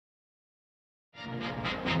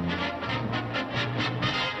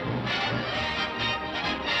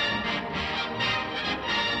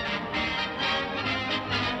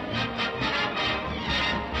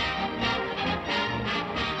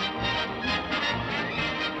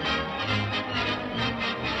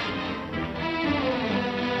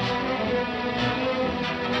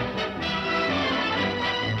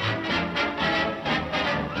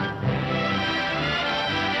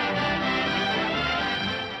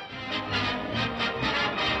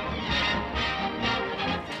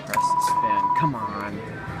Come on.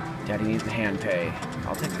 Daddy needs the hand pay.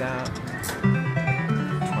 I'll take that.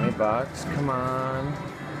 20 bucks. Come on.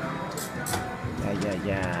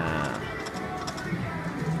 Yeah.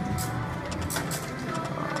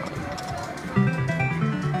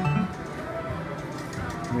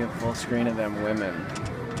 Give me a full screen of them women.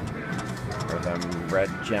 Or them red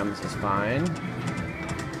gems is fine.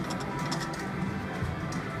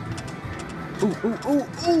 Ooh!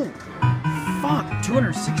 Fuck!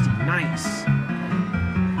 260, nice!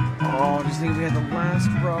 Oh, just think we had the last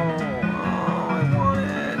row. Oh, I want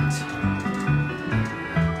it!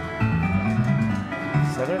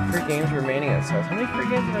 7 free games remaining at sales. How many free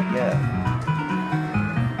games did I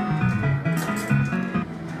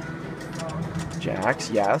get? Jacks,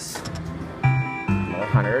 yes. Another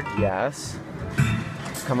 100, yes.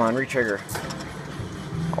 Come on, retrigger.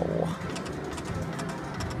 Oh.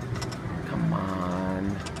 Come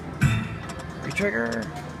on. Retrigger.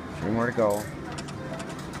 3 more to go.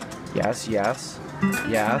 Yes.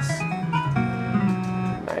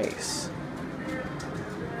 Nice.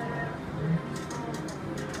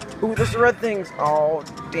 Ooh, there's the red things. Oh,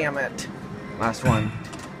 damn it. Last one.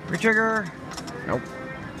 Retrigger. Nope.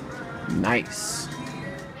 Nice.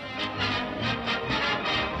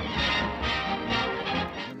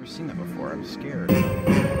 Never seen that before. I'm scared.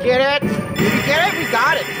 Get it? Did you get it? We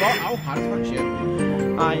got it. Oh, hot as fuck shit.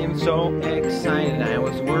 I am so excited. I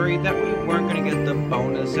was worried that we weren't going to get the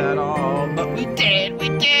bonus at all. But we did. We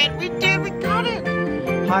got it.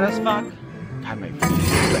 Hot as fuck. God, my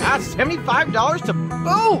that's $75 to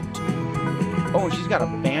boot. Oh, and she's got a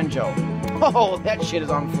banjo. Oh, that shit is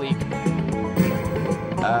on fleek.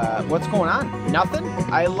 What's going on? Nothing?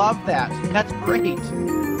 I love that. That's great.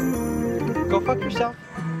 Go fuck yourself.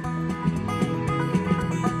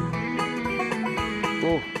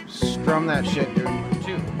 Oh, strum that shit, dude.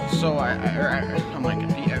 So I'm like,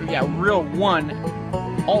 yeah, real one.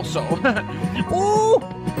 Also, ooh,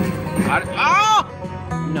 oh,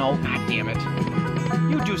 no, god damn it!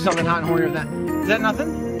 You do something hot and horny with that. Is that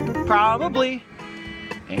nothing? Probably.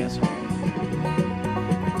 Asshole.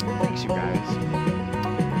 Thanks, you guys.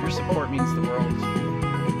 Your support means the world.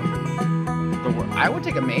 I would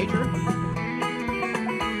take a major.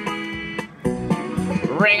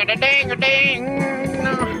 Ring-a-ding-a-ding.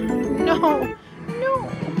 No.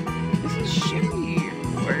 This is shitty.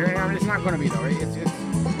 It's not going to be though.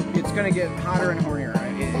 It's going to get hotter and hornier.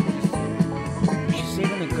 She's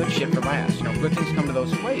saving the good shit for last. You know, good things come to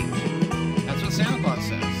those who wait. That's what Santa Claus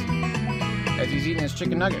says. As he's eating his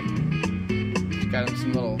chicken nugget. He's got him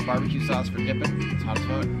some little barbecue sauce for dipping. It's hot as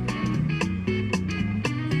fuck.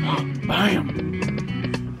 Bam!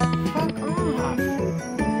 Fuck off!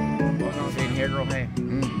 Well, no, saying here, girl, hey.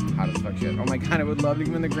 Hot as fuck shit. Oh my god, I would love to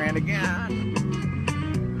give him the grand again.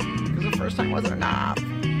 Because the first time wasn't enough.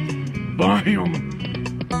 Bam!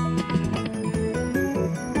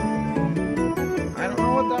 I don't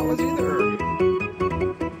know what that was either.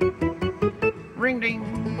 Ring ding.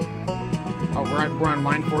 Oh, we're on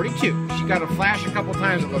line 42. She got a flash a couple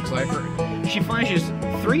times, it looks like. She flashes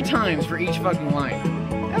 3 times for each fucking line.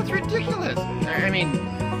 That's ridiculous. I mean,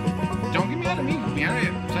 don't get me out of me. Get me out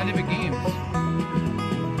of scientific games.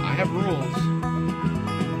 I have rules.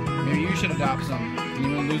 Maybe you should adopt some. You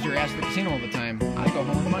wouldn't lose your ass at the casino all the time. I go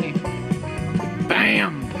home with money.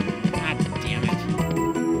 Bam! God damn it.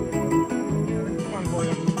 Come on,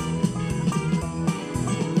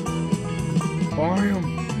 Bam!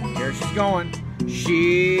 Here she's going.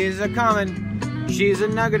 She's a coming. She's a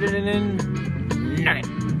nuggeted in. Nugget.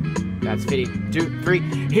 That's 50. 2, 3.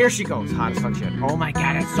 Here she goes. Hot as fuck shit. Oh my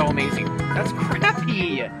god, that's so amazing. That's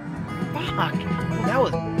crappy. Fuck. Well, that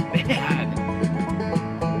was bad.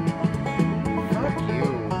 Fuck you.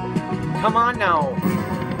 Come on now.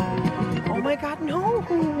 Oh my god, no.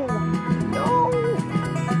 No.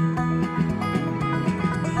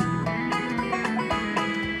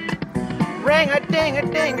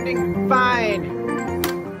 Ring-a-ding-a-ding-a-ding. Fine.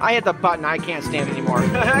 I hit the button. I can't stand it anymore.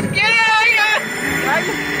 Get it!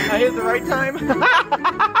 I hit the right time.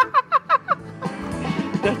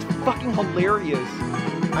 That's fucking hilarious.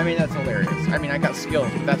 I mean, that's hilarious. I mean, I got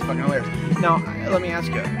skills, but that's fucking hilarious. Now, let me ask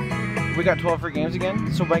you. we got 12 free games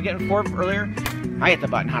again. So by getting 4 earlier, I hit the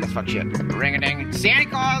button. Hot as fuck shit. Ring a ding. Santa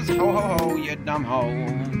Claus. Ho ho ho. You dumb ho.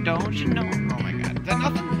 Don't you know? Oh my god. Is that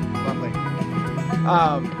nothing? Lovely.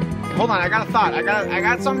 Hold on. I got a thought. I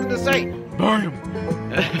got something to say. Bam.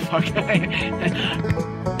 Fuck.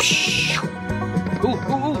 Ooh.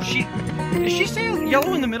 Does she say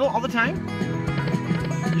yellow in the middle all the time?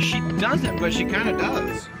 She doesn't, but she kind of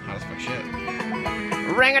does. Hot as fuck shit.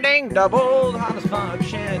 Ring-a-ding, double, hot as fuck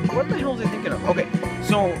shit. What the hell was I thinking of? Okay,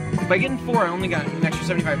 so by getting 4, I only got an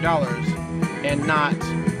extra $75, and not.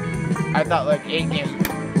 I thought like 8 games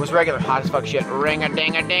was regular hot as fuck shit.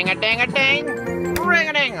 Ring-a-ding-a-ding-a-ding-a-ding.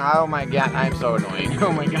 Ring-a-ding. Oh my god, I'm so annoying.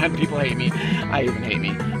 Oh my god, people hate me. I even hate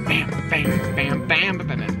me. Bam, bam, bam, bam, bam,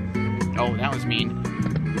 bam. Oh, that was mean.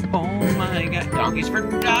 Oh my god, donkeys for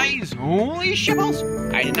dice! Holy shivels!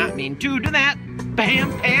 I did not mean to do that.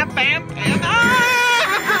 Bam, bam, bam, bam!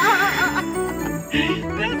 Ah!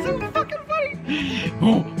 That's so fucking funny.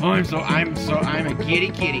 Oh, I'm a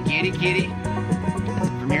kitty. From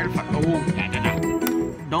here to fuck. Oh, da.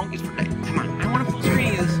 Donkeys for dice. Come on, I want to full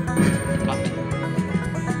screen this.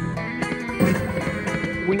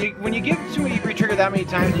 When you give somebody re-trigger that many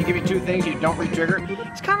times, you give you 2 things, you don't re-trigger.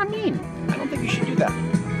 It's kind of mean. I don't think you should do that.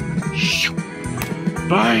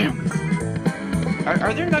 Bam!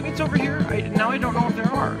 Are there nuggets over here? Now I don't know if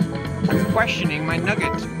there are. I'm questioning my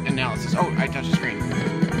nugget analysis. Oh, I touched the screen.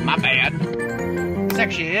 My bad.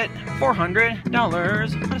 Section it. $400.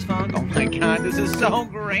 Hot as fuck. Oh my god, this is so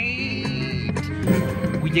great.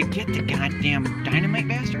 Will you get the goddamn dynamite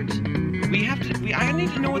bastards? I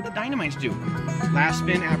need to know what the dynamites do. Last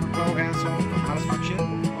spin, apropos, asshole. Hot as fuck shit.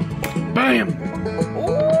 Bam!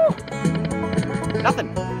 Ooh!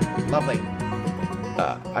 Nothing. Lovely.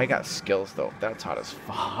 I got skills though. That's hot as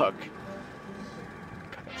fuck.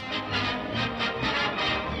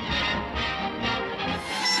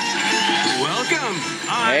 Welcome. Hey.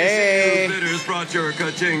 I see you bidders brought your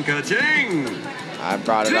ka-ching ka-ching. I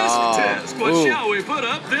brought it all. Test. What shall we put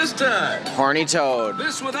up this time? Horny toad.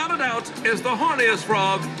 This, without a doubt, is the horniest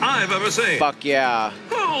frog I've ever seen. Fuck yeah.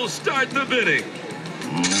 Who'll start the bidding?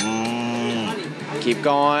 Keep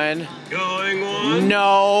going. Going 1.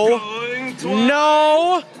 No. Going 2.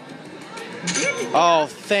 No. Oh,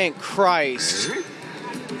 thank Christ.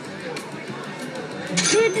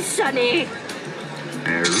 Bid, Sonny.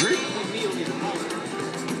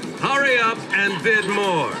 Hurry up and bid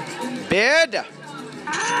more. Bid.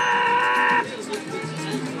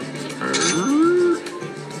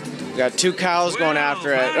 We got 2 cows going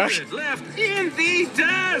after it. Left in the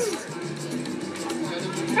dust.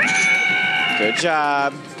 Good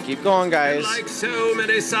job. Keep going, guys. Like so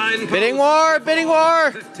many signposts. Bidding war.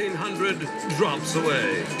 1,500 drops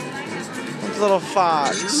away. Little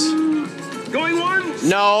fox. Going once.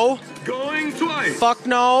 No. Going twice. Fuck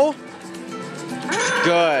no.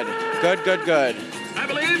 Good. I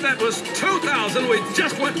believe that was 2,000 we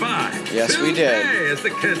just went by. Yes, we did. Hey, as the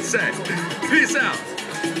kids say. Peace out.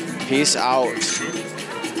 Peace out.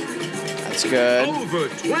 That's good. Over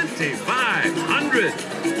 2,500.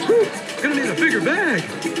 Gonna need a bigger bag.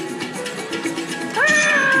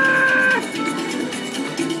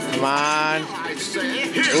 Come on.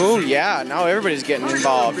 Ooh, yeah. Now everybody's getting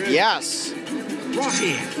involved. Yes.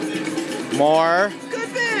 Rocky. More.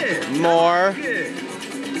 Good bid. More.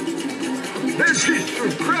 This piece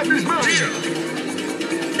from Krabby's mouth.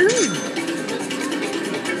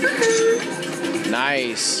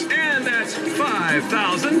 Nice. And that's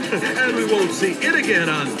 5,000. And we won't see it again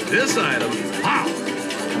on this item. Wow.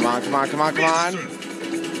 Come on.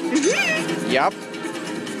 Yep.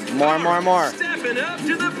 More. Stepping up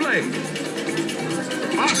to the plate.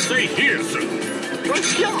 I'll stay here, sir.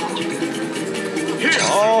 Here.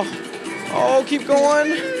 Oh, keep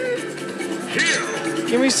going. Here.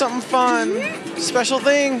 Give me something fun. Special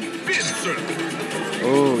thing. Bid, sir.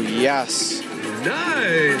 Ooh, yes.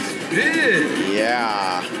 Nice bid.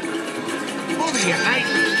 Yeah. Over here, mate.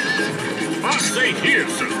 I'll stay here,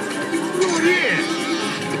 sir. Over here.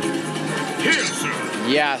 Here, sir.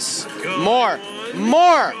 Yes. More.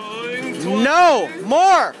 No.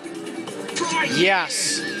 More.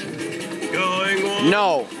 Yes. Going on.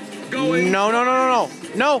 No. Going. No.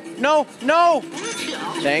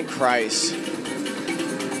 Thank Christ.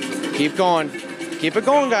 Keep going. Keep it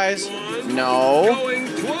going, guys. No. Going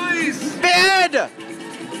twice. Bid!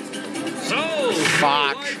 So,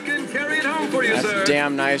 fuck. I can carry it home for you, That's sir.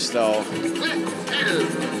 damn nice, though.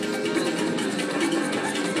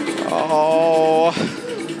 Oh.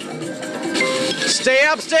 Stay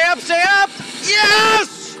up.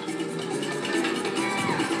 Yes!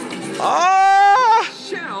 Oh!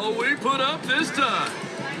 Shall we put up this time?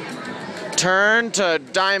 Turn to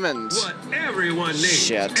diamonds. What everyone needs.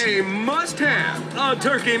 Shit. A must-have. A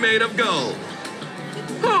turkey made of gold.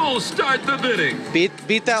 Who'll start the bidding?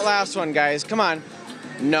 Beat that last one, guys. Come on.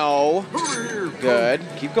 No. Good.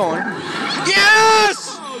 Keep going. Yes!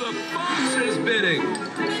 Oh, the fox is bidding.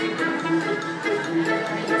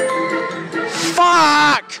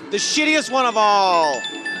 Fuck! The shittiest one of all.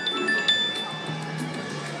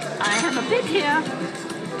 I have a bid here.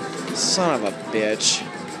 Son of a bitch.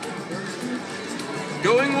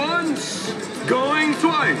 Going once, going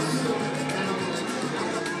twice.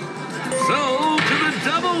 Sold to the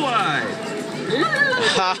double wide.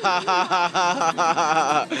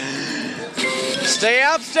 Stay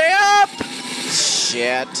up, stay up!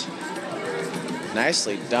 Shit.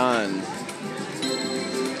 Nicely done.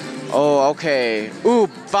 Oh, okay. Ooh,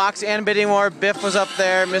 Fox and bidding war. Biff was up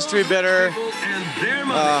there. Mystery bidder. And their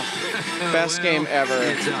money. Best Well, game ever.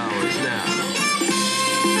 It's ours now.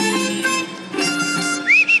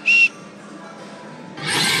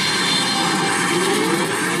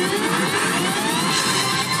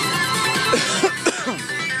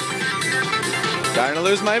 Starting to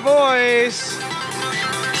lose my voice.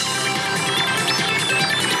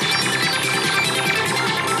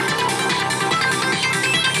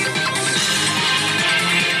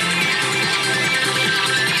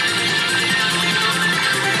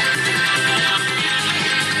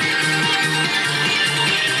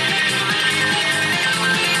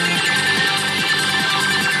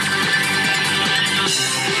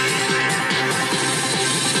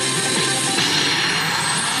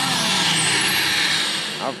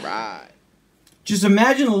 All right. Just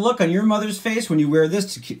imagine the look on your mother's face when you wear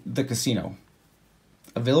this to the casino.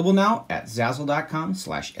 Available now at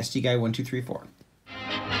Zazzle.com/SDGuy1234.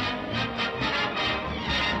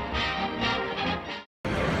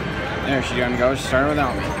 There she goes. She started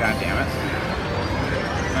without me. God damn it.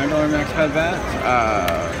 $9 max pet bet.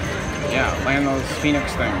 Yeah, land those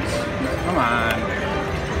Phoenix things. Come on.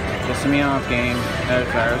 Pissing me off, game. There's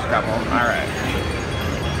a couple. Alright.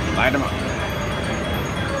 Light them up.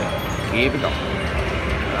 Keep it going.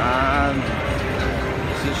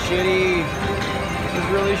 This is shitty. This is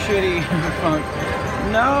really shitty. Fuck.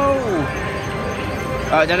 No!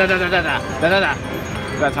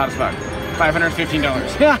 That's hot as fuck.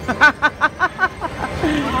 $515.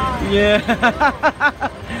 Yeah.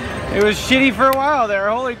 It was shitty for a while there.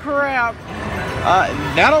 Holy crap.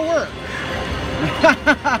 That'll work.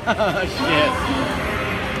 Shit.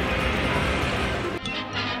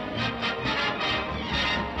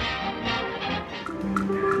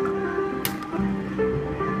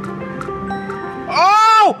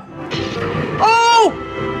 Oh! Oh!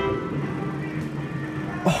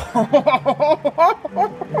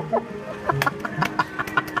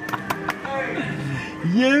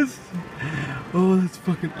 Yes! Oh, that's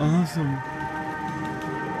fucking awesome.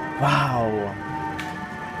 Wow.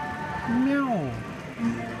 No.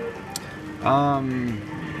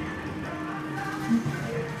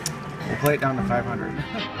 We'll play it down to 500.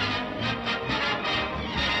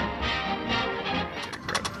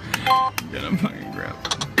 Get him fucking grab.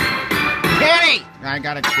 Kitty! I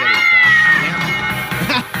got a kitty.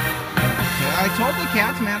 I told the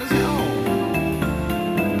cat's mad as hell.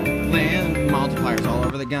 Land multipliers all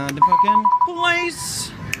over the gun to fucking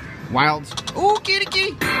place. Wilds. Ooh, kitty,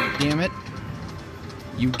 kitty. Damn it.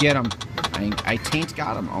 You get him. I taint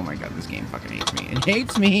got him. Oh my god, this game fucking hates me. It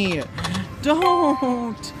hates me.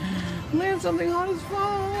 Don't. Land something hot as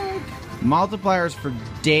fuck. Multipliers for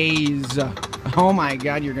days. Oh my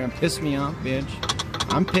god, you're gonna piss me off, bitch.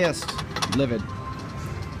 I'm pissed. Livid.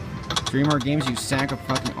 3 more games, you sack of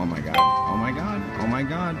fucking... Oh my god. Oh my god. Oh my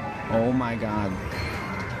god. Oh my god.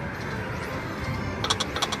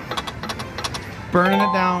 Burning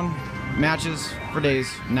it down. Matches for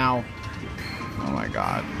days. Now. Oh my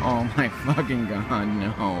god. Oh my fucking god.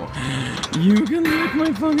 No. You can lick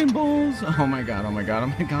my fucking balls. Oh my god. Oh my god. Oh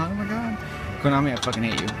my god. Oh my god. Konami, I fucking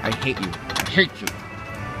hate you. I hate you. I hate you.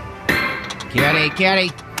 Kitty,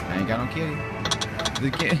 kitty. I ain't got no kitty. The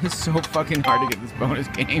kid is so fucking hard to get this bonus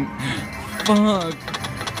game. Fuck.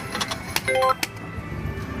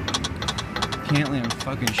 Can't land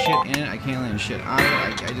fucking shit in it. I can't land shit out of it.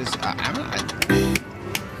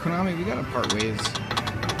 Konami, we gotta part ways.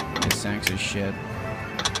 This sacks of shit.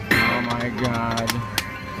 Oh my god.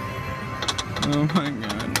 Oh my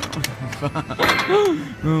god, no. Fuck.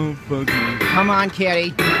 Oh, fuck me. Come on,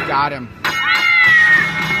 kitty. Got him.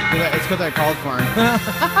 It's because I called for him.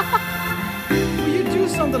 Will you do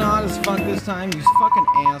something hot as fuck this time, you fucking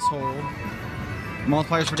asshole?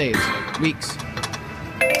 Multipliers for days. Weeks.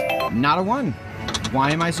 Not a 1.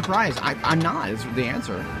 Why am I surprised? I'm not, is the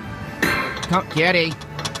answer. Come, kitty.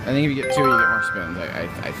 I think if you get 2, you get more spins.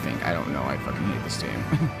 I think. I don't know. I fucking hate this game.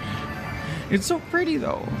 It's so pretty,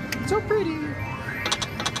 though. It's so pretty.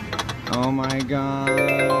 Oh my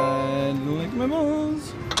god. Look at my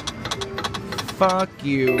balls. Fuck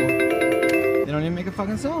you. They don't even make a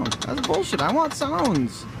fucking sound. That's bullshit. I want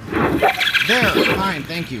sounds. There. Fine.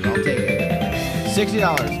 Thank you. I'll take it.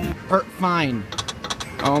 $60. Fine.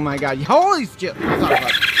 Oh my god. Holy shit.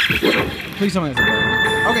 Please tell me that's a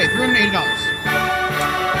okay, $380.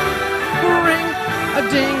 Ring a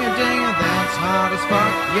ding a ding, that's hot as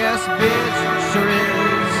fuck. Yes, bitch, sure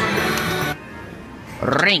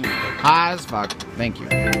is. Ring. Hot as fuck. Thank you.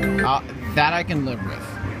 That I can live with.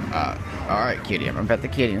 Alright, kitty. I'm gonna pet the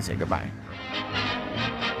kitty and say goodbye.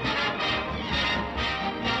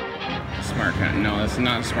 Smart kind of, no, that's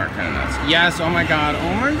not a smart kind of nuts. Yes, oh my god,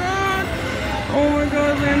 oh my god. Oh my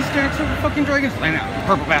god, land stacks of fucking dragons. Land out, you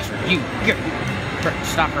purple bastard. You, get,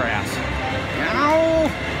 stop her ass. Ow.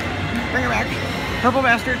 Bring her back. Purple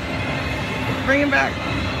bastard. Bring him back.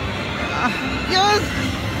 Yes.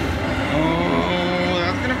 Oh,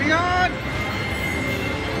 that's gonna be hot.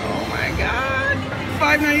 Oh my god.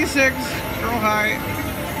 596. Girl high.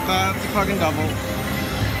 That's a fucking double.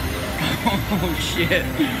 Oh shit.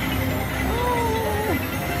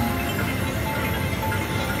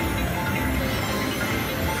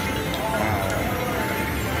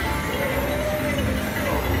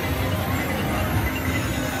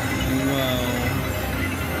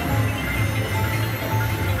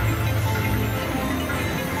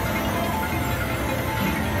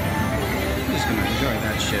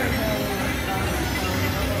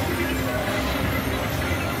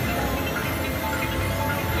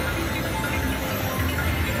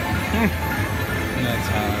 That's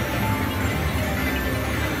hot.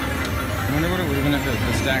 I wonder what it would have been if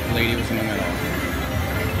the stacked lady was in the middle.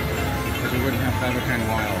 Because we wouldn't have Fiberkind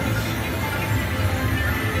Wilds.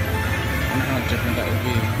 I wonder how different that would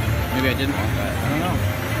be. Maybe I didn't want that. I don't know.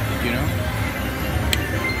 Do you know?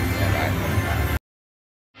 Yeah, bye.